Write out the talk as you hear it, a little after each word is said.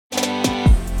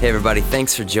Hey everybody,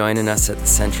 thanks for joining us at the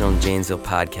Central and Janesville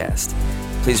podcast.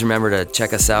 Please remember to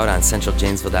check us out on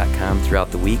centraljanesville.com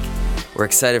throughout the week. We're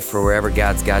excited for wherever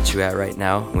God's got you at right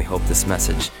now, and we hope this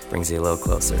message brings you a little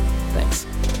closer. Thanks.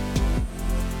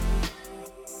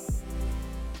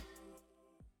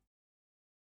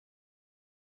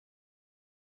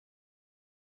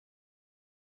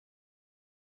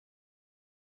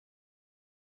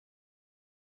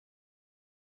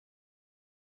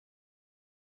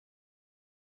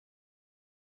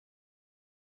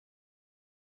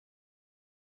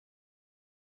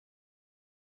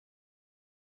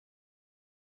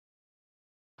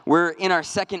 We're in our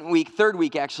third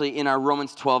week actually, in our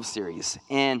Romans 12 series.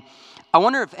 And I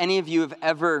wonder if any of you have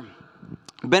ever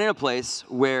been in a place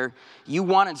where you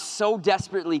wanted so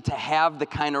desperately to have the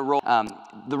kind of role.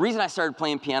 The reason I started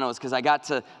playing piano is because I got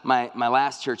to my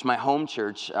last church, my home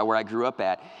church, where I grew up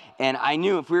at. And I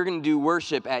knew if we were going to do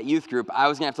worship at youth group, I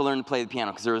was going to have to learn to play the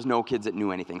piano because there was no kids that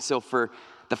knew anything. So for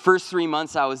the first 3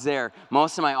 months I was there,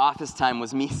 most of my office time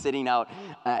was me sitting out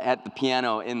at the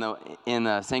piano in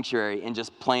the sanctuary and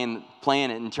just playing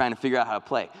it and trying to figure out how to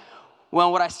play. Well,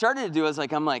 what I started to do is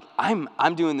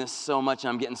I'm doing this so much and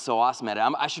I'm getting so awesome at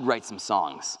it. I should write some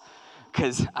songs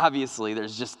because obviously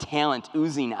there's just talent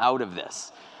oozing out of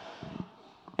this.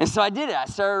 And so I did it. I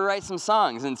started to write some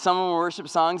songs, and some of them were worship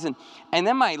songs. And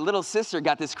then my little sister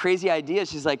got this crazy idea.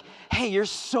 She's like, hey, you're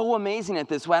so amazing at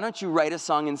this. Why don't you write a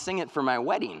song and sing it for my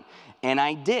wedding? And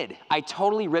I did. I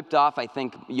totally ripped off, I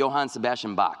think, Johann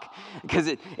Sebastian Bach. Because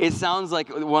it sounds like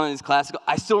one of these classical.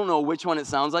 I still don't know which one it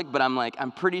sounds like, but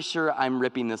I'm pretty sure I'm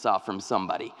ripping this off from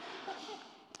somebody.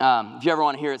 If you ever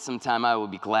want to hear it sometime, I will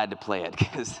be glad to play it,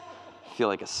 because I feel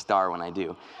like a star when I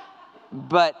do.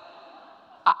 But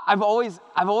I've always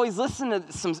listened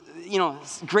to some,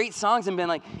 great songs and been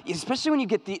like, especially when you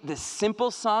get the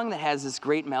simple song that has this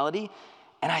great melody,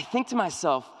 and I think to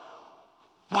myself,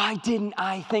 why didn't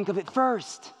I think of it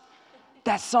first?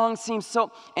 That song seems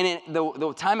so, and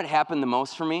the time it happened the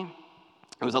most for me,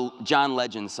 it was a John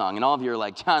Legend song, and all of you are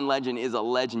like, John Legend is a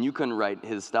legend, you couldn't write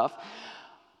his stuff.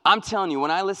 I'm telling you, when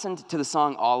I listened to the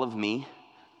song All of Me,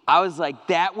 I was like,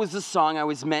 that was the song I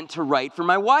was meant to write for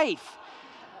my wife.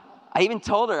 I even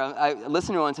told her, I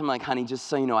listened to it one time, I'm like, honey, just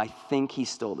so you know, I think he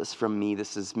stole this from me.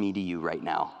 This is me to you right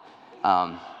now.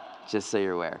 Just so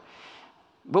you're aware.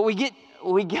 But we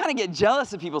got to get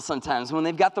jealous of people sometimes when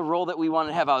they've got the role that we want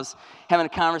to have. I was having a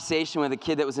conversation with a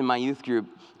kid that was in my youth group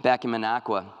back in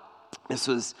Minocqua. This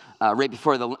was right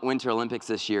before the Winter Olympics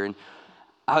this year. And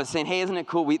I was saying, hey, isn't it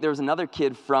cool? There was another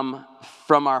kid from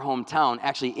our hometown,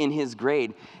 actually in his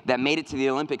grade, that made it to the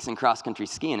Olympics in cross-country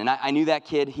skiing. And I knew that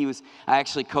kid. I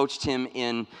actually coached him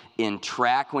in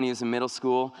track when he was in middle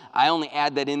school. I only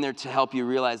add that in there to help you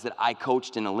realize that I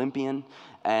coached an Olympian.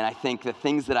 And I think the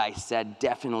things that I said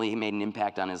definitely made an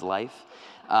impact on his life.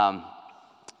 But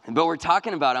I'm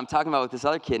talking about with this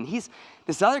other kid, and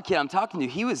this other kid I'm talking to,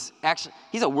 he's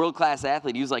a world-class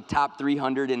athlete. He was like top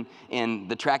 300 in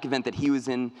the track event that he was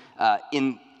in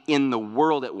the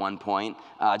world at one point.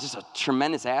 Just a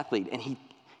tremendous athlete. And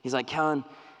he's like, Kellen,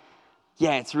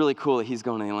 yeah, it's really cool that he's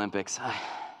going to the Olympics,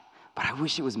 but I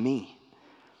wish it was me.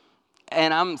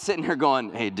 And I'm sitting here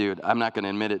going, hey, dude, I'm not going to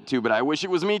admit it too, but I wish it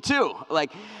was me too.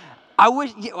 Like,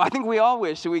 I think we all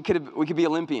wish that we could be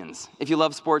Olympians if you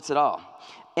love sports at all.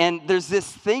 And there's this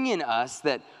thing in us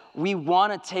that we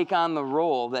want to take on the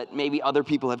role that maybe other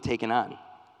people have taken on.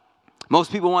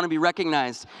 Most people want to be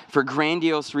recognized for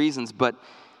grandiose reasons, but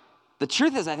the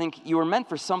truth is, I think you were meant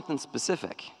for something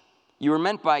specific. You were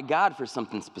meant by God for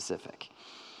something specific.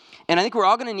 And I think we're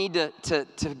all going to need to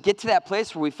get to that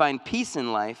place where we find peace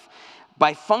in life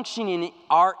by functioning in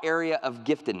our area of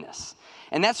giftedness.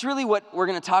 And that's really what we're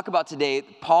going to talk about today.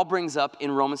 Paul brings up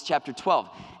in Romans chapter 12.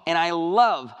 And I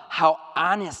love how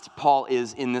honest Paul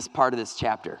is in this part of this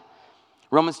chapter.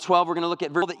 Romans 12, we're going to look at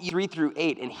verse 3 through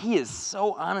 8, and he is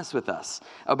so honest with us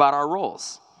about our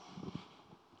roles.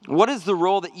 What is the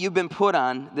role that you've been put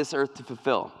on this earth to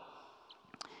fulfill?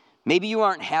 Maybe you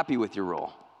aren't happy with your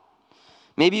role.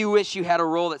 Maybe you wish you had a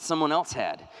role that someone else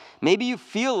had. Maybe you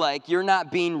feel like you're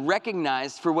not being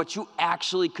recognized for what you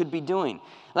actually could be doing.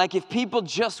 Like if people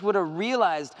just would have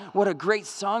realized what a great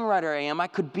songwriter I am, I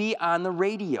could be on the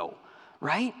radio,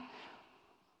 right?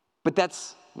 But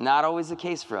that's not always the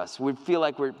case for us. We feel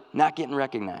like we're not getting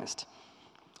recognized.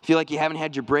 Feel like you haven't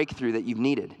had your breakthrough that you've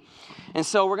needed. And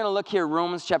so we're going to look here,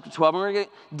 Romans chapter 12, and we're going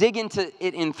to dig into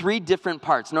it in 3 different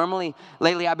parts.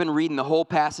 Lately, I've been reading the whole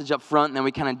passage up front, and then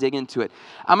we kind of dig into it.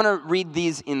 I'm going to read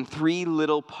these in 3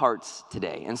 little parts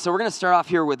today. And so we're going to start off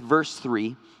here with verse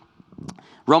 3.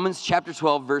 Romans chapter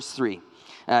 12, verse 3.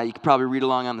 You can probably read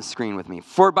along on the screen with me.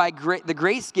 For by the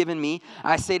grace given me,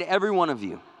 I say to every one of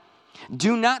you,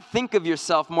 do not think of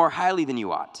yourself more highly than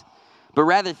you ought, but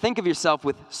rather think of yourself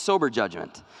with sober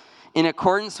judgment, in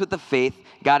accordance with the faith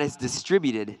God has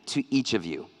distributed to each of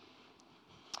you.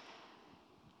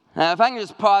 Now, if I can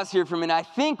just pause here for a minute, I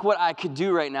think what I could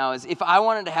do right now is if I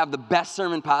wanted to have the best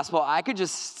sermon possible, I could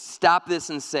just stop this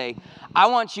and say, I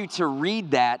want you to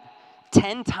read that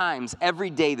 10 times every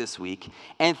day this week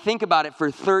and think about it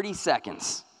for 30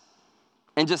 seconds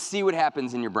and just see what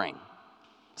happens in your brain.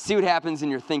 See what happens in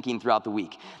your thinking throughout the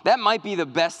week. That might be the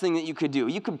best thing that you could do.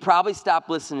 You could probably stop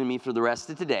listening to me for the rest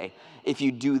of today if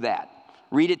you do that.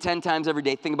 Read it 10 times every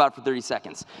day. Think about it for 30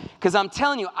 seconds. Because I'm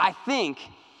telling you, I think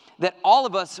that all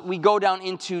of us, we go down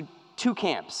into two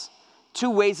camps,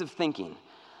 two ways of thinking.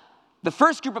 The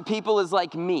first group of people is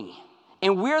like me,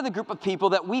 and we're the group of people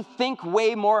that we think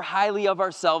way more highly of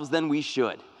ourselves than we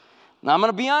should. Now, I'm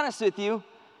going to be honest with you.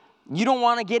 You don't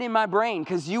want to get in my brain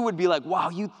because you would be like, wow,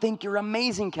 you think you're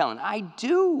amazing, Kellen. I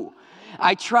do.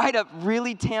 I try to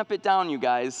really tamp it down, you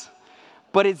guys,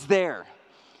 but it's there.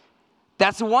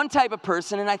 That's one type of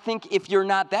person, and I think if you're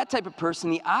not that type of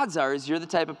person, the odds are is you're the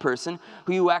type of person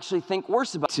who you actually think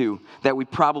worse about too, that we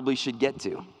probably should get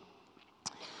to.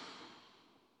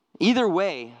 Either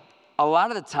way, a lot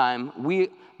of the time,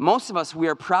 most of us, we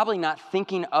are probably not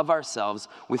thinking of ourselves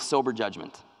with sober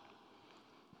judgment.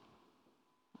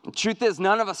 The truth is,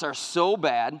 none of us are so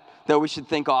bad that we should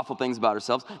think awful things about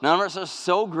ourselves. None of us are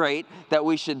so great that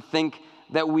we should think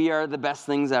that we are the best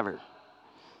things ever.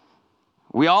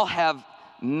 We all have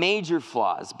major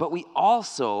flaws, but we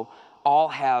also all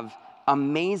have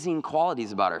amazing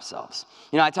qualities about ourselves.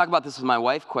 You know, I talk about this with my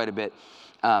wife quite a bit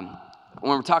when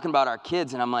we're talking about our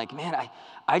kids, and I'm like, man,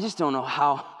 I just don't know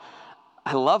how,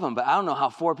 I love them, but I don't know how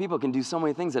 4 people can do so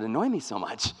many things that annoy me so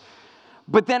much.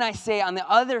 But then I say on the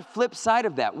other flip side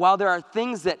of that, while there are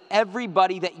things that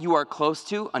everybody that you are close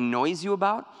to annoys you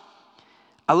about,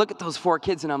 I look at those 4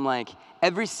 kids and I'm like,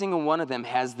 every single one of them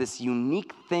has this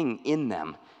unique thing in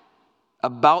them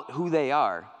about who they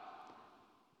are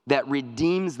that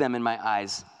redeems them in my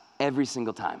eyes every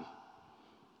single time.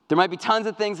 There might be tons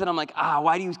of things that I'm like,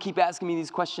 why do you keep asking me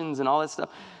these questions and all that stuff?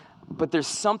 But there's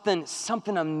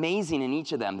something amazing in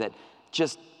each of them that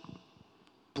just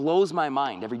blows my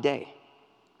mind every day.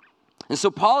 And so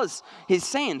Paul he's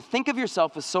saying, think of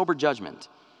yourself with sober judgment.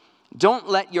 Don't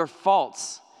let your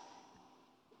faults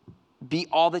be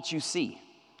all that you see.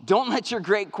 Don't let your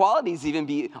great qualities even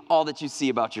be all that you see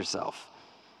about yourself.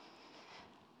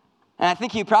 And I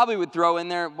think he probably would throw in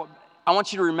there, I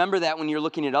want you to remember that when you're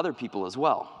looking at other people as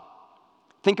well.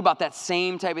 Think about that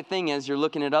same type of thing as you're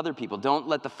looking at other people. Don't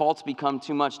let the faults become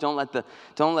too much. Don't let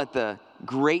the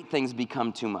great things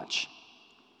become too much.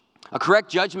 A correct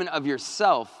judgment of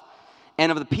yourself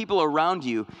and of the people around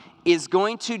you is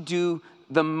going to do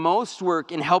the most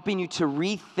work in helping you to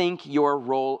rethink your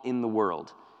role in the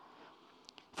world.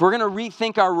 If we're going to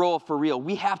rethink our role for real,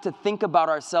 we have to think about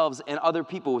ourselves and other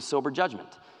people with sober judgment.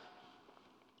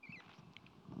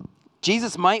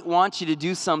 Jesus might want you to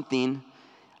do something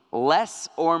less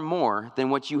or more than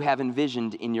what you have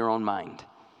envisioned in your own mind.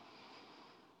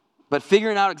 But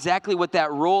figuring out exactly what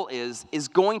that role is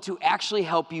going to actually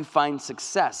help you find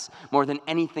success more than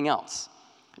anything else.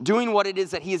 Doing what it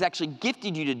is that he has actually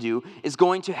gifted you to do is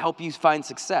going to help you find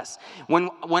success. When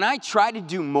I try to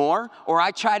do more or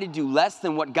I try to do less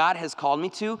than what God has called me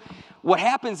to, what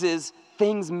happens is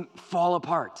things fall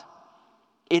apart.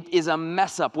 It is a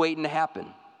mess up waiting to happen.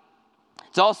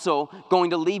 It's also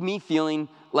going to leave me feeling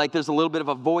like there's a little bit of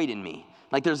a void in me,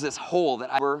 like there's this hole that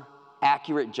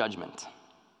accurate judgment.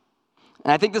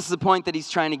 And I think this is the point that he's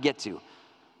trying to get to.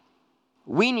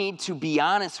 We need to be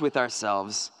honest with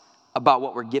ourselves about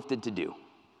what we're gifted to do.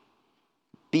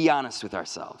 Be honest with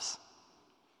ourselves.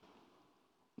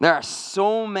 There are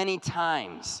so many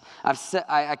times, I've said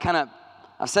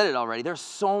it already, there's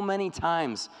so many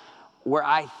times where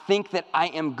I think that I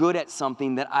am good at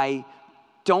something that I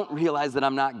don't realize that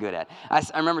I'm not good at. I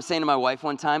remember saying to my wife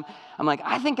one time, I'm like,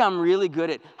 I think I'm really good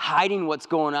at hiding what's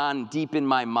going on deep in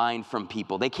my mind from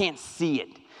people. They can't see it.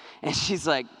 And she's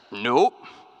like, nope,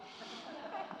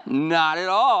 not at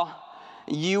all.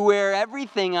 You wear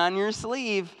everything on your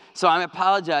sleeve. So I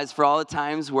apologize for all the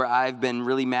times where I've been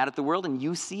really mad at the world, and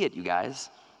you see it, you guys.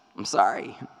 I'm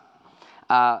sorry.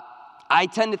 I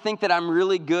tend to think that I'm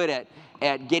really good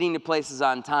at getting to places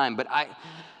on time, but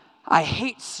I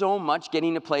hate so much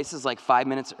getting to places like 5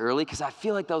 minutes early because I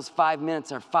feel like those 5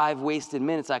 minutes are 5 wasted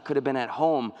minutes I could have been at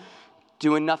home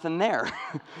doing nothing there.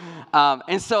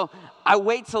 And so I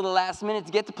wait till the last minute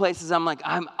to get to places. I'm like,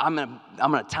 I'm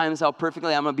gonna time this out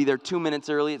perfectly. I'm gonna be there 2 minutes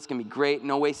early. It's gonna be great,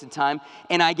 no wasted time.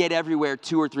 And I get everywhere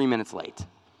 2 or 3 minutes late.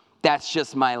 That's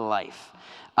just my life.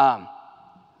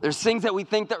 There's things that we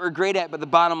think that we're great at, but the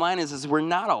bottom line is we're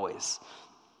not always.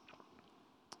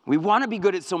 We want to be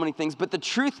good at so many things, but the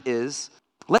truth is,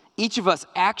 each of us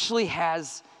actually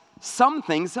has some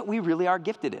things that we really are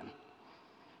gifted in.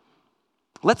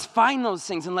 Let's find those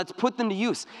things and let's put them to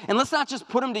use. And let's not just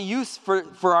put them to use for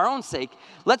our own sake.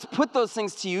 Let's put those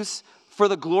things to use for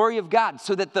the glory of God,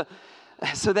 so that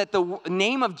the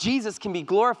name of Jesus can be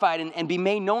glorified and be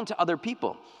made known to other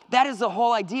people. That is the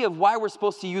whole idea of why we're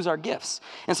supposed to use our gifts.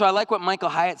 And so I like what Michael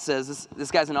Hyatt says.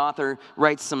 This guy's an author,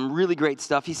 writes some really great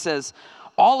stuff. He says,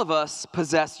 all of us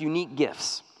possess unique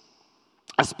gifts,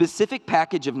 a specific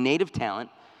package of native talent,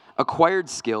 acquired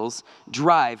skills,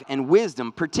 drive, and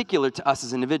wisdom particular to us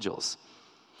as individuals.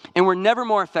 And we're never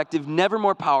more effective, never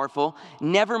more powerful,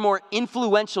 never more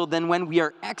influential than when we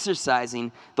are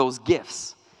exercising those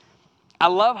gifts. I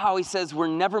love how he says we're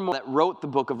never more that wrote the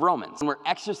book of Romans, and we're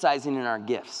exercising in our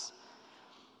gifts.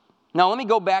 Now let me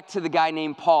go back to the guy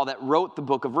named Paul that wrote the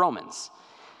book of Romans.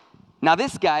 Now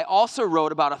this guy also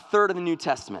wrote about a third of the New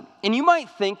Testament. And you might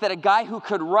think that a guy who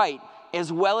could write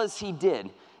as well as he did,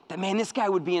 that man, this guy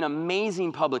would be an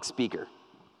amazing public speaker.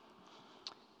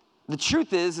 The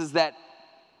truth is that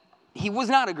he was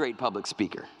not a great public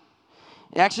speaker.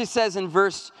 It actually says in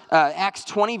Acts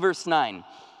 20, verse 9,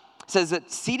 says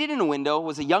that seated in a window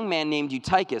was a young man named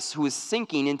Eutychus who was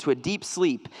sinking into a deep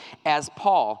sleep as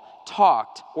Paul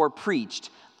talked or preached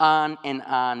on and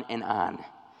on and on.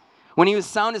 When he was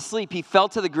sound asleep, he fell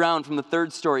to the ground from the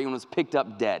third story and was picked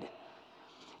up dead.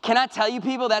 Can I tell you,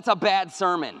 people, that's a bad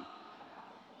sermon.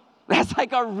 That's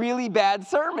like a really bad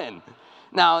sermon.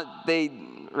 Now, they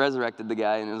resurrected the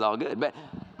guy and it was all good. But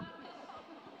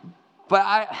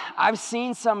I've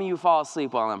seen some of you fall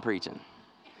asleep while I'm preaching.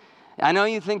 I know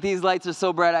you think these lights are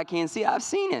so bright I can't see. I've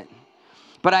seen it.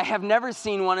 But I have never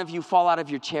seen one of you fall out of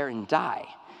your chair and die,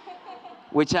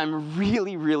 which I'm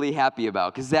really, really happy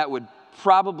about, because that would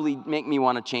probably make me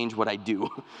want to change what I do.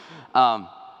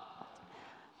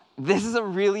 This is a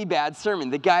really bad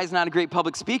sermon. The guy's not a great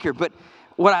public speaker, but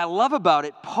what I love about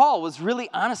it, Paul was really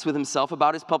honest with himself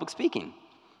about his public speaking.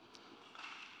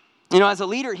 You know, as a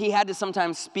leader, he had to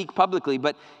sometimes speak publicly,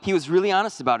 but he was really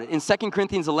honest about it. In 2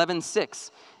 Corinthians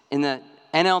 11:6, in the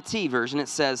NLT version, it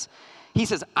says, he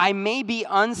says, I may be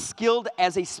unskilled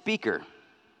as a speaker,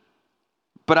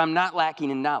 but I'm not lacking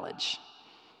in knowledge.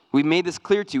 We've made this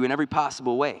clear to you in every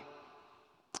possible way.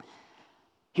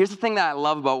 Here's the thing that I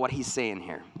love about what he's saying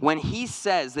here. When he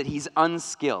says that he's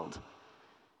unskilled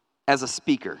as a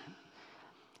speaker,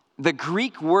 the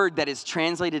Greek word that is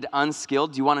translated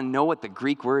unskilled, do you want to know what the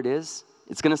Greek word is?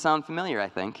 It's going to sound familiar, I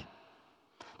think.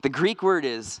 The Greek word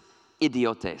is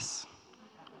idiotes.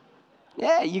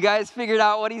 Yeah, you guys figured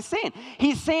out what he's saying.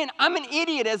 He's saying, I'm an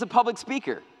idiot as a public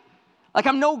speaker. Like,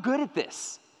 I'm no good at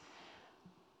this.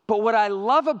 But what I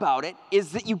love about it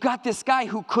is that you got this guy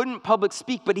who couldn't public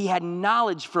speak, but he had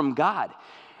knowledge from God.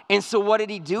 And so what did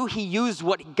he do? He used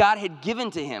what God had given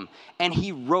to him, and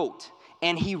he wrote.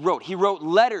 And he wrote. He wrote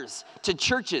letters to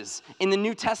churches in the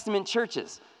New Testament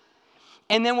churches.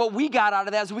 And then what we got out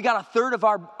of that is we got a third of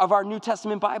our New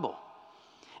Testament Bible.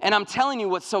 And I'm telling you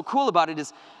what's so cool about it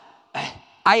is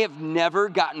I have never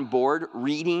gotten bored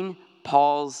reading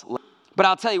Paul's letters. But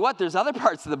I'll tell you what, there's other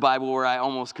parts of the Bible where I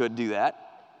almost could do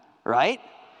that, right?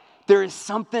 There is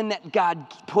something that God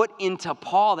put into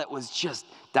Paul that was just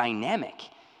dynamic.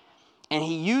 And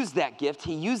he used that gift,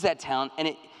 he used that talent,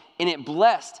 and it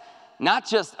blessed not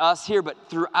just us here, but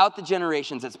throughout the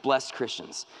generations, it's blessed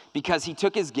Christians. Because he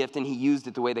took his gift and he used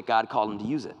it the way that God called him to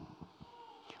use it.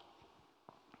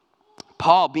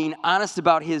 Paul, being honest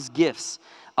about his gifts,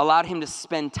 allowed him to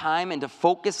spend time and to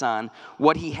focus on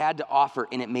what he had to offer,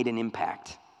 and it made an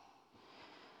impact.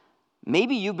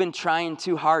 Maybe you've been trying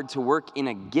too hard to work in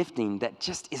a gifting that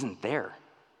just isn't there.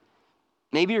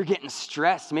 Maybe you're getting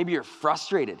stressed. Maybe you're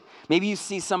frustrated. Maybe you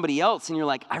see somebody else and you're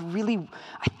like, I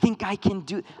think I can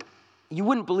do it. You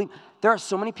wouldn't believe, there are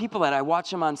so many people that I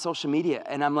watch them on social media,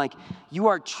 and I'm like, you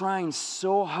are trying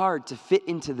so hard to fit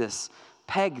into this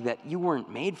peg that you weren't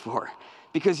made for,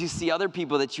 because you see other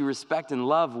people that you respect and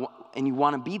love, and you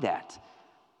want to be that.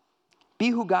 Be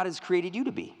who God has created you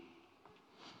to be.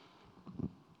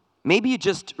 Maybe you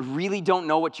just really don't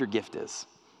know what your gift is,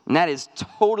 and that is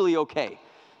totally okay.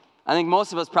 I think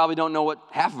most of us probably don't know what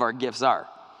half of our gifts are.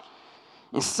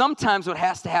 And sometimes what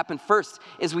has to happen first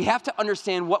is we have to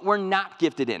understand what we're not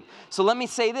gifted in. So let me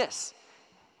say this.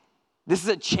 This is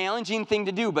a challenging thing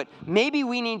to do, but maybe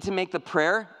we need to make the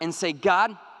prayer and say,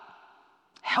 God,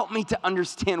 help me to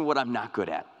understand what I'm not good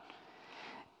at.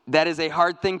 That is a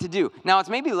hard thing to do. Now, it's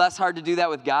maybe less hard to do that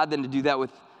with God than to do that with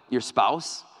your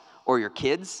spouse or your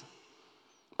kids.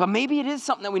 But maybe it is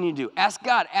something that we need to do. Ask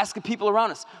God, ask the people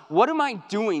around us, what am I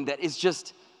doing that is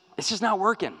just, it's just not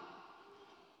working?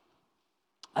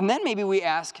 And then maybe we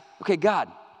ask, okay,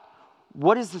 God,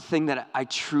 what is the thing that I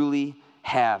truly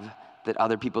have that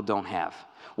other people don't have?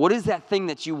 What is that thing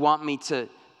that you want me to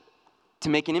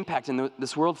make an impact in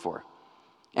this world for?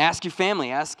 Ask your family,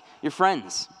 ask your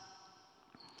friends.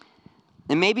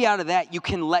 And maybe out of that, you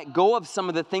can let go of some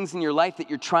of the things in your life that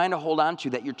you're trying to hold on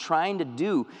to, that you're trying to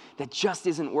do, that just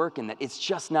isn't working, that it's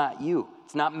just not you.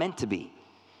 It's not meant to be.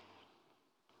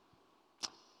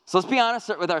 So let's be honest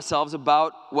with ourselves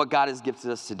about what God has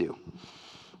gifted us to do.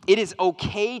 It is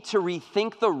okay to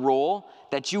rethink the role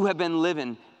that you have been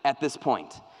living at this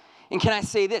point. And can I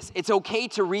say this? It's okay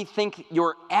to rethink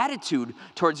your attitude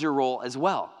towards your role as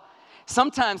well.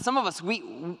 Sometimes, some of us,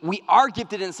 we are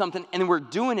gifted in something and we're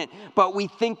doing it, but we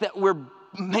think that we're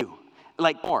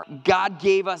like more. God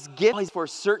gave us gifts for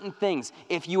certain things.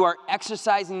 If you are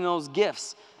exercising those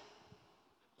gifts,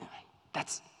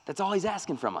 that's all he's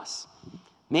asking from us.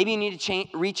 Maybe you need to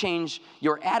rechange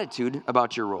your attitude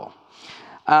about your role.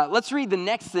 Let's read the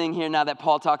next thing here now that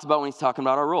Paul talks about when he's talking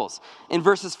about our roles. In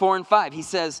verses 4 and 5, he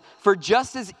says, "For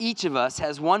just as each of us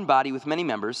has one body with many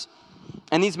members,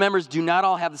 and these members do not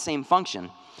all have the same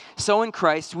function, so in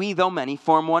Christ we, though many,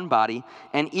 form one body,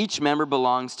 and each member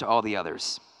belongs to all the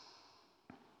others."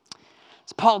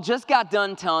 So Paul just got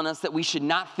done telling us that we should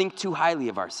not think too highly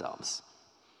of ourselves.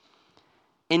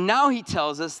 And now he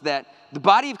tells us that the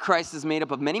body of Christ is made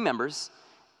up of many members,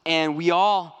 and we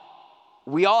all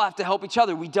have to help each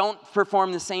other. We don't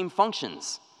perform the same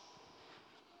functions.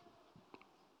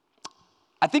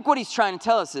 I think what he's trying to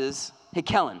tell us is, hey,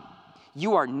 Kellen,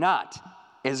 you are not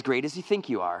as great as you think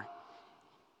you are,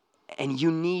 and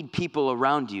you need people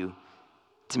around you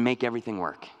to make everything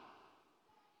work.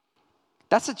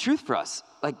 That's the truth for us.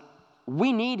 Like,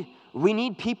 we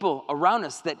need people around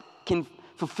us that can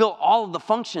fulfill all of the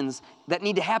functions that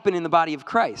need to happen in the body of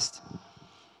Christ.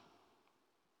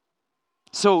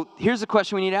 So here's a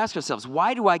question we need to ask ourselves.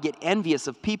 Why do I get envious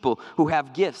of people who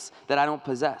have gifts that I don't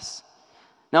possess?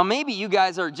 Now, maybe you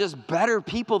guys are just better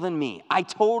people than me. I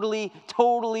totally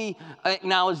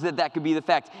acknowledge that could be the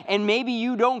fact. And maybe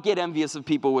you don't get envious of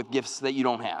people with gifts that you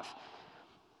don't have.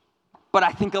 But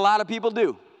I think a lot of people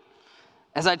do.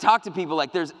 As I talk to people,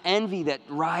 like, there's envy that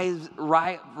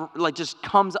just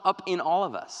comes up in all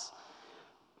of us.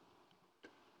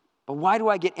 But why do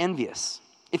I get envious?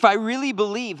 If I really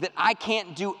believe that I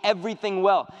can't do everything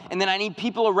well, and then I need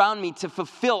people around me to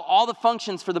fulfill all the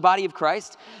functions for the body of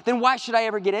Christ, then why should I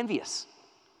ever get envious?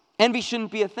 Envy shouldn't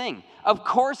be a thing. Of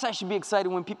course I should be excited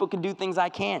when people can do things I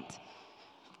can't.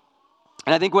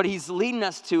 And I think what he's leading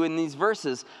us to in these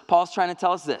verses, Paul's trying to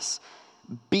tell us this.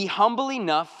 Be humble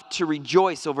enough to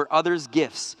rejoice over others'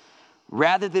 gifts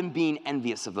rather than being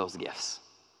envious of those gifts.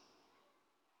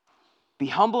 Be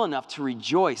humble enough to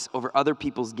rejoice over other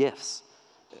people's gifts.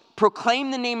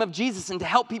 Proclaim the name of Jesus and to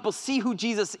help people see who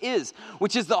Jesus is,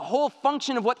 which is the whole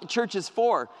function of what the church is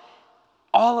for.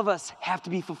 All of us have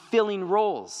to be fulfilling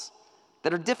roles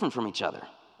that are different from each other.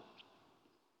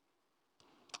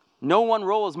 No one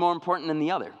role is more important than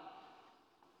the other.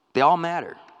 They all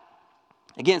matter.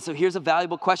 Again, so here's a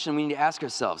valuable question we need to ask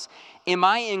ourselves. Am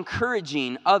I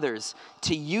encouraging others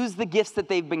to use the gifts that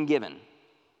they've been given?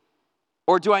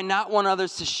 Or do I not want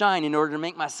others to shine in order to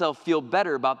make myself feel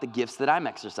better about the gifts that I'm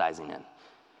exercising in?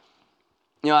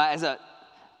 You know,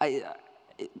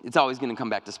 it's always going to come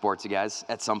back to sports, you guys,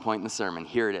 at some point in the sermon.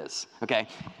 Here it is, okay?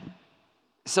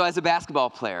 So as a basketball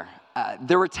player,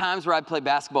 there were times where I'd play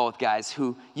basketball with guys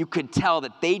who you could tell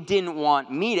that they didn't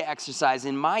want me to exercise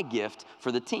in my gift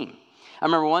for the team. I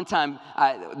remember one time,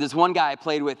 there's one guy I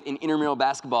played with in intramural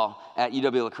basketball at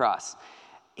UW-La Crosse.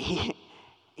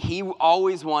 He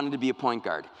always wanted to be a point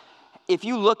guard. If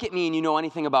you look at me and you know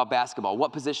anything about basketball,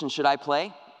 what position should I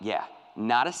play? Yeah,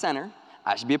 not a center.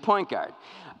 I should be a point guard.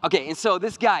 Okay, and so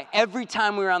this guy, every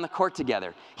time we were on the court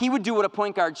together, he would do what a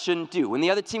point guard shouldn't do. When the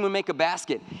other team would make a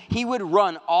basket, he would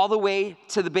run all the way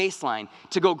to the baseline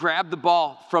to go grab the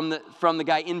ball from the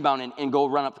guy inbound and go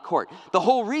run up the court. The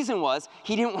whole reason was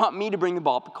he didn't want me to bring the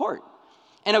ball up the court.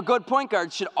 And a good point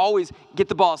guard should always get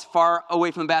the ball as far away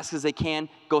from the basket as they can,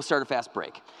 go start a fast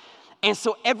break. And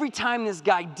so every time this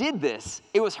guy did this,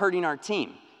 it was hurting our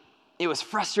team. It was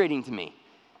frustrating to me,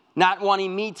 not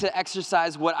wanting me to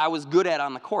exercise what I was good at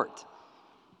on the court.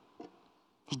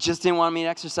 He just didn't want me to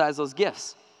exercise those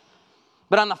gifts.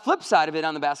 But on the flip side of it,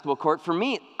 on the basketball court, for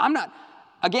me,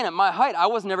 again, at my height, I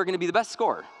was never going to be the best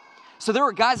scorer. So there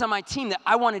were guys on my team that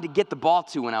I wanted to get the ball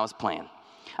to when I was playing.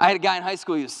 I had a guy in high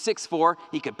school, he was 6'4",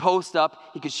 he could post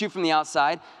up, he could shoot from the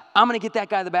outside. I'm going to get that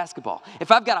guy the basketball.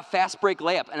 If I've got a fast break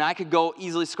layup and I could go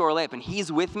easily score a layup and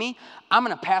he's with me, I'm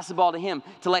going to pass the ball to him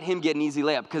to let him get an easy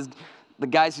layup, because the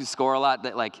guys who score a lot,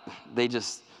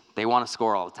 they want to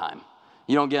score all the time.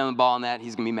 You don't get him the ball on that,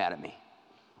 he's going to be mad at me.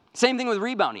 Same thing with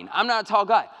rebounding. I'm not a tall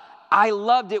guy. I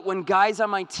loved it when guys on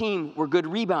my team were good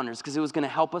rebounders because it was going to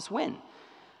help us win.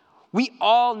 We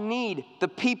all need the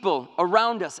people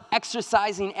around us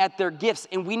exercising at their gifts,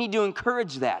 and we need to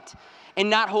encourage that and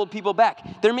not hold people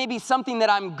back. There may be something that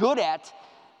I'm good at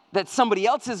that somebody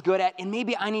else is good at, and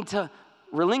maybe I need to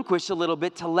relinquish a little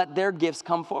bit to let their gifts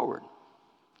come forward.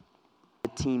 The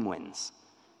team wins.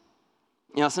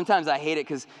 You know, sometimes I hate it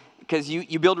because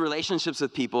you build relationships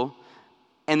with people,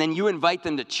 and then you invite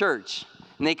them to church,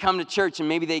 and they come to church, and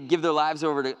maybe they give their lives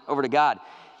over to God.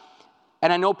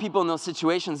 And I know people in those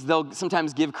situations, they'll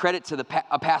sometimes give credit to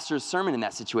a pastor's sermon in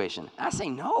that situation. And I say,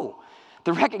 no.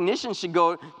 The recognition should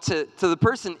go to the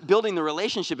person building the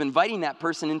relationship, inviting that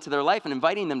person into their life and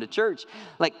inviting them to church.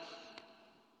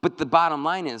 But the bottom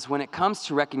line is, when it comes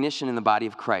to recognition in the body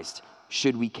of Christ,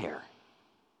 should we care?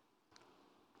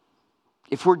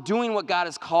 If we're doing what God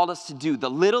has called us to do, the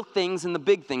little things and the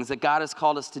big things that God has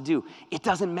called us to do, it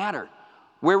doesn't matter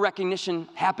where recognition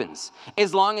happens,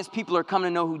 as long as people are coming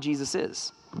to know who Jesus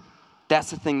is.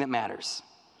 That's the thing that matters.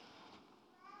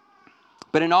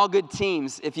 But in all good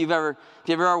teams, if you've ever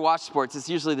watched sports, it's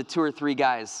usually the 2 or 3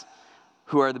 guys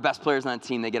who are the best players on the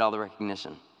team that get all the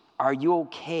recognition. Are you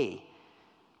okay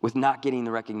with not getting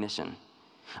the recognition?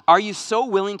 Are you so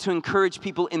willing to encourage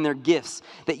people in their gifts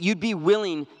that you'd be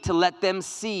willing to let them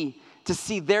see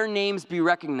their names be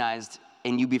recognized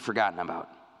and you be forgotten about?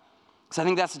 Because I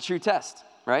think that's a true test,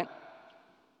 right?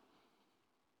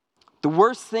 The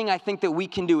worst thing I think that we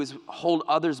can do is hold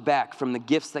others back from the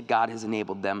gifts that God has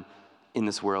enabled them in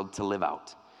this world to live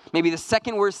out. Maybe the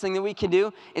second worst thing that we can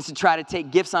do is to try to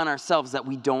take gifts on ourselves that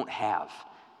we don't have,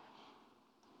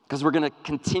 because we're going to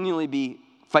continually be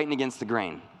fighting against the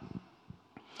grain.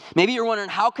 Maybe you're wondering,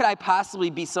 how could I possibly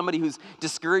be somebody who's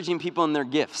discouraging people in their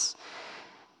gifts?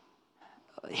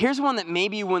 Here's one that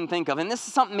maybe you wouldn't think of, and this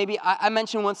is something maybe I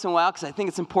mention once in a while because I think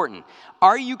it's important.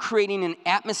 Are you creating an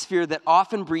atmosphere that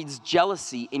often breeds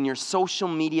jealousy in your social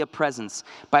media presence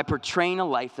by portraying a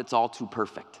life that's all too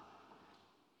perfect?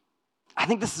 I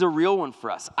think this is a real one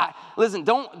for us. Listen,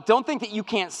 don't think that you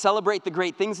can't celebrate the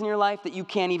great things in your life, that you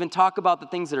can't even talk about the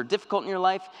things that are difficult in your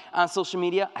life on social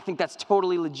media. I think that's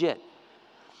totally legit.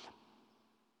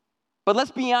 But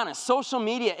let's be honest, social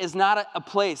media is not a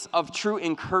place of true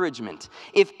encouragement.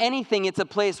 If anything, it's a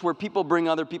place where people bring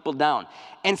other people down.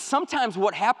 And sometimes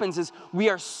what happens is we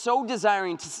are so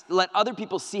desiring to let other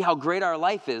people see how great our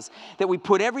life is that we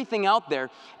put everything out there.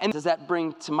 And does that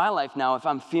bring to my life now if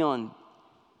I'm feeling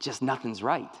just nothing's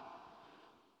right?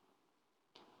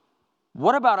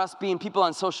 What about us being people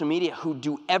on social media who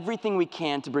do everything we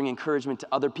can to bring encouragement to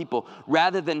other people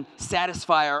rather than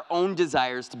satisfy our own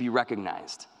desires to be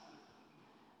recognized?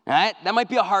 All right? That might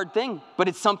be a hard thing, but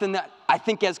it's something that I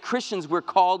think as Christians we're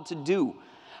called to do.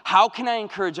 How can I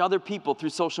encourage other people through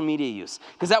social media use?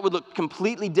 Because that would look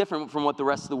completely different from what the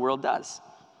rest of the world does.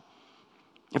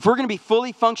 If we're going to be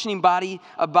fully functioning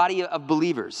a body of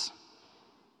believers,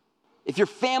 if your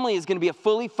family is going to be a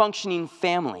fully functioning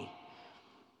family,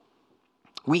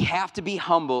 we have to be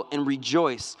humble and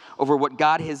rejoice over what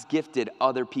God has gifted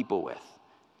other people with.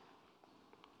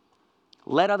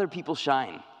 Let other people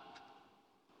shine.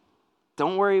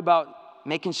 Don't worry about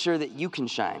making sure that you can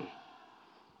shine.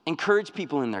 Encourage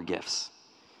people in their gifts.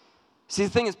 See, the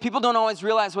thing is, people don't always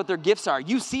realize what their gifts are.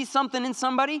 You see something in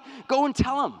somebody, go and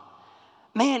tell them.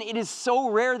 Man, it is so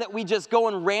rare that we just go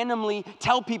and randomly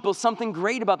tell people something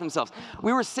great about themselves.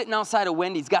 We were sitting outside of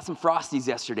Wendy's, got some Frosties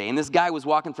yesterday, and this guy was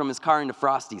walking from his car into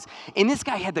Frosties. And this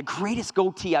guy had the greatest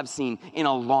goatee I've seen in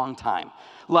a long time.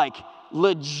 Like,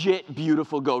 legit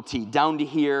beautiful goatee, down to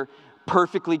here,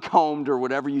 perfectly combed or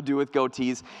whatever you do with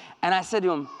goatees. And I said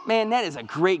to him, man, that is a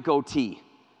great goatee.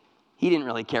 He didn't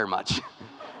really care much.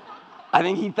 I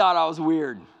think he thought I was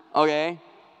weird, okay?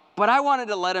 But I wanted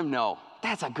to let him know,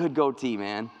 that's a good goatee,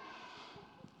 man.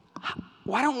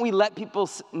 Why don't we let people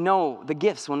know the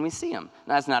gifts when we see them?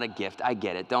 That's not a gift, I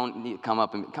get it. Don't come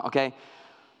up and, okay?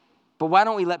 But why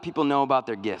don't we let people know about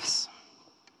their gifts?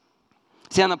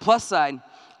 See, on the plus side,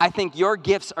 I think your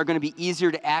gifts are going to be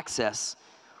easier to access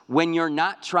when you're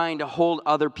not trying to hold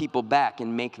other people back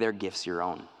and make their gifts your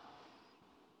own.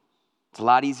 It's a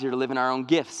lot easier to live in our own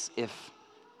gifts if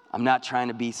I'm not trying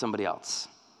to be somebody else.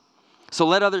 So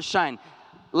let others shine.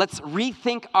 Let's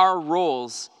rethink our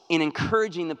roles in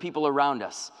encouraging the people around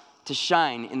us to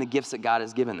shine in the gifts that God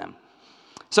has given them.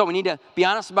 So we need to be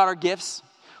honest about our gifts.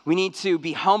 We need to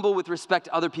be humble with respect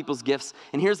to other people's gifts.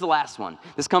 And here's the last one.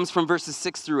 This comes from verses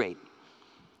 6 through 8.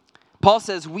 Paul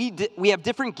says, we have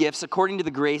different gifts according to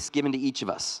the grace given to each of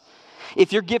us.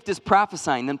 If your gift is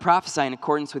prophesying, then prophesy in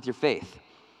accordance with your faith.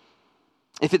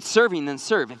 If it's serving, then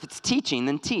serve. If it's teaching,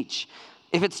 then teach.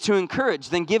 If it's to encourage,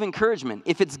 then give encouragement.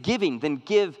 If it's giving, then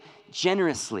give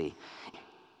generously.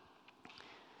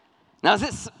 Now, does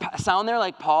this sound there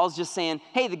like Paul's just saying,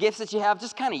 hey, the gifts that you have,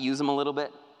 just kind of use them a little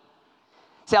bit?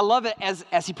 See, I love it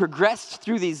as he progressed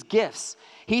through these gifts,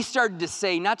 he started to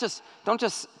say,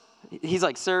 he's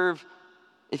like, serve.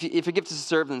 If your gift is to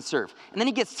serve, then serve. And then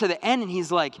he gets to the end and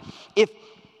he's like,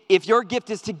 if your gift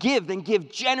is to give, then give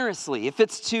generously. If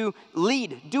it's to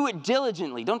lead, do it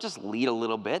diligently. Don't just lead a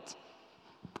little bit.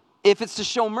 If it's to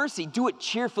show mercy, do it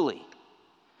cheerfully.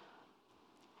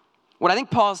 What I think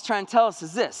Paul is trying to tell us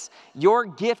is this. Your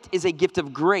gift is a gift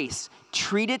of grace.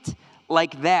 Treat it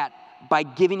like that by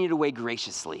giving it away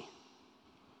graciously.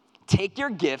 Take your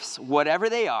gifts, whatever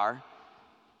they are,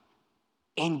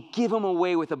 and give them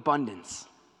away with abundance.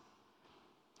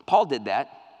 Paul did that.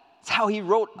 It's how he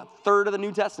wrote a third of the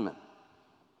New Testament.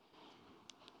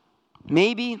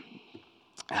 Maybe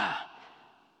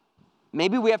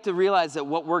we have to realize that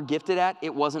what we're gifted at,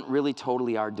 it wasn't really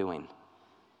totally our doing.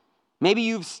 Maybe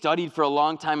you've studied for a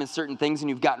long time in certain things and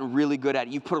you've gotten really good at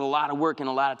it. You've put a lot of work and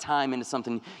a lot of time into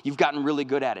something. You've gotten really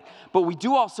good at it. But we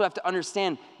do also have to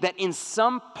understand that in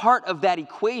some part of that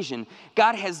equation,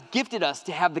 God has gifted us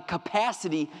to have the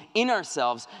capacity in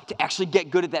ourselves to actually get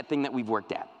good at that thing that we've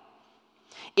worked at.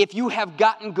 If you have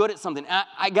gotten good at something,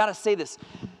 I got to say this.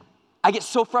 I get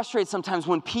so frustrated sometimes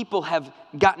when people have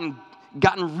gotten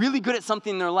really good at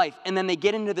something in their life and then they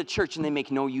get into the church and they make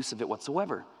no use of it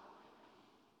whatsoever.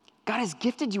 God has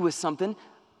gifted you with something.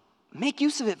 Make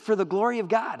use of it for the glory of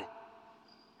God.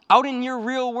 Out in your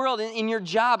real world, in your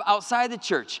job outside the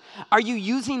church, are you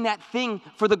using that thing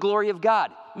for the glory of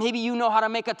God? Maybe you know how to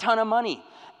make a ton of money.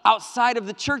 Outside of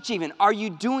the church even, are you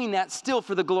doing that still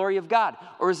for the glory of God?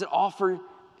 Or is it all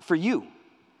for you?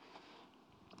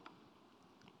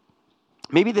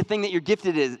 Maybe the thing that you're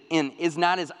gifted in is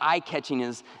not as eye-catching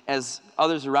as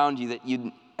others around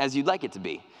you as you'd like it to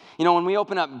be. You know, when we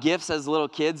open up gifts as little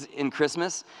kids in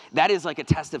Christmas, that is like a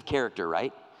test of character,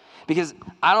 right? Because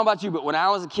I don't know about you, but when I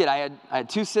was a kid, I had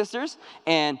two sisters,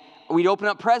 and we'd open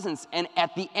up presents, and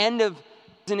at the end of,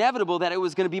 it's inevitable that it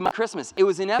was going to be my Christmas. It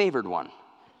was a favored one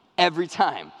every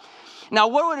time. Now,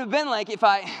 what would it have been like if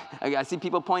I see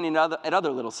people pointing at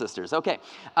other little sisters. Okay.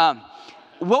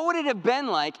 What would it have been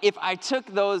like if I took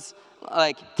those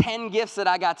 10 gifts that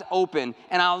I got to open,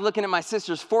 and I was looking at my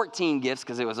sister's 14 gifts,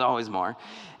 because it was always more,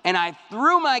 and I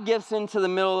threw my gifts into the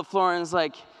middle of the floor and was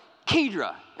like,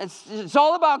 Kedra. It's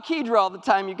all about Kedra all the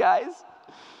time, you guys.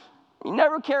 You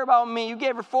never care about me. You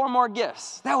gave her 4 more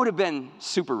gifts. That would have been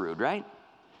super rude, right?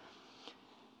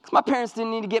 Because my parents didn't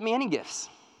need to get me any gifts.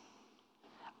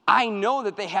 I know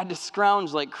that they had to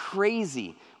scrounge like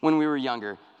crazy when we were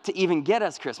younger to even get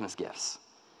us Christmas gifts.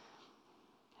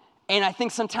 And I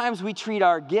think sometimes we treat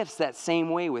our gifts that same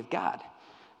way with God.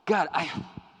 God,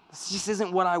 this just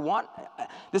isn't what I want.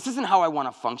 This isn't how I want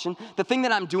to function. The thing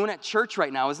that I'm doing at church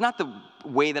right now is not the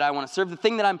way that I want to serve.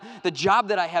 The job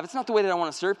that I have, it's not the way that I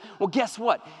want to serve. Well, guess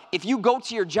what? If you go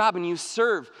to your job and you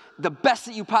serve the best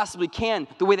that you possibly can,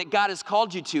 the way that God has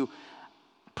called you to,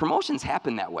 promotions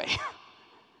happen that way.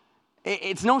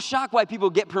 It's no shock why people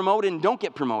get promoted and don't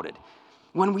get promoted.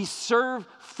 When we serve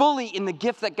fully in the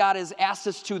gift that God has asked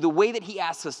us to, the way that he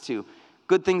asks us to,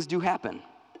 good things do happen.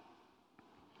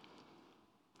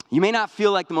 You may not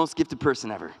feel like the most gifted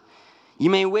person ever. You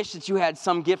may wish that you had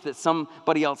some gift that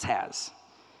somebody else has.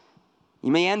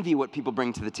 You may envy what people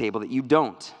bring to the table that you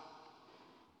don't.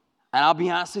 And I'll be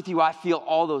honest with you, I feel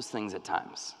all those things at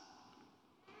times.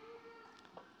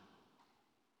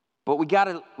 But we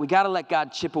gotta let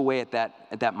God chip away at that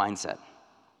mindset.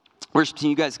 Worship team,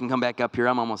 you guys can come back up here.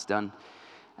 I'm almost done.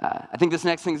 I think this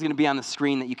next thing is going to be on the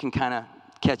screen that you can kind of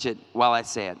catch it while I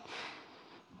say it.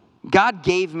 God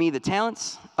gave me the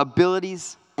talents,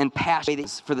 abilities, and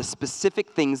passions for the specific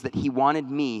things that he wanted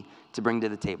me to bring to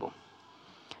the table.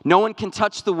 No one can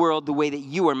touch the world the way that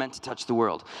you are meant to touch the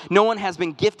world. No one has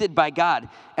been gifted by God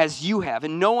as you have,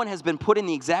 and no one has been put in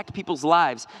the exact people's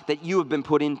lives that you have been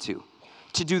put into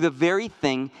to do the very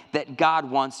thing that God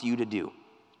wants you to do.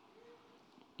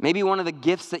 Maybe one of the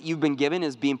gifts that you've been given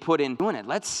is being put in doing it.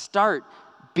 Let's start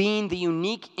being the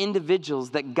unique individuals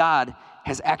that God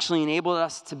has actually enabled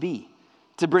us to be,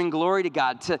 to bring glory to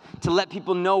God, to let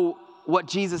people know what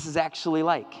Jesus is actually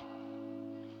like.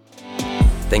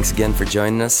 Thanks again for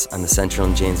joining us on the Central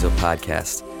and Janesville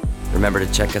podcast. Remember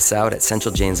to check us out at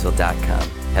centraljanesville.com.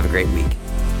 Have a great week.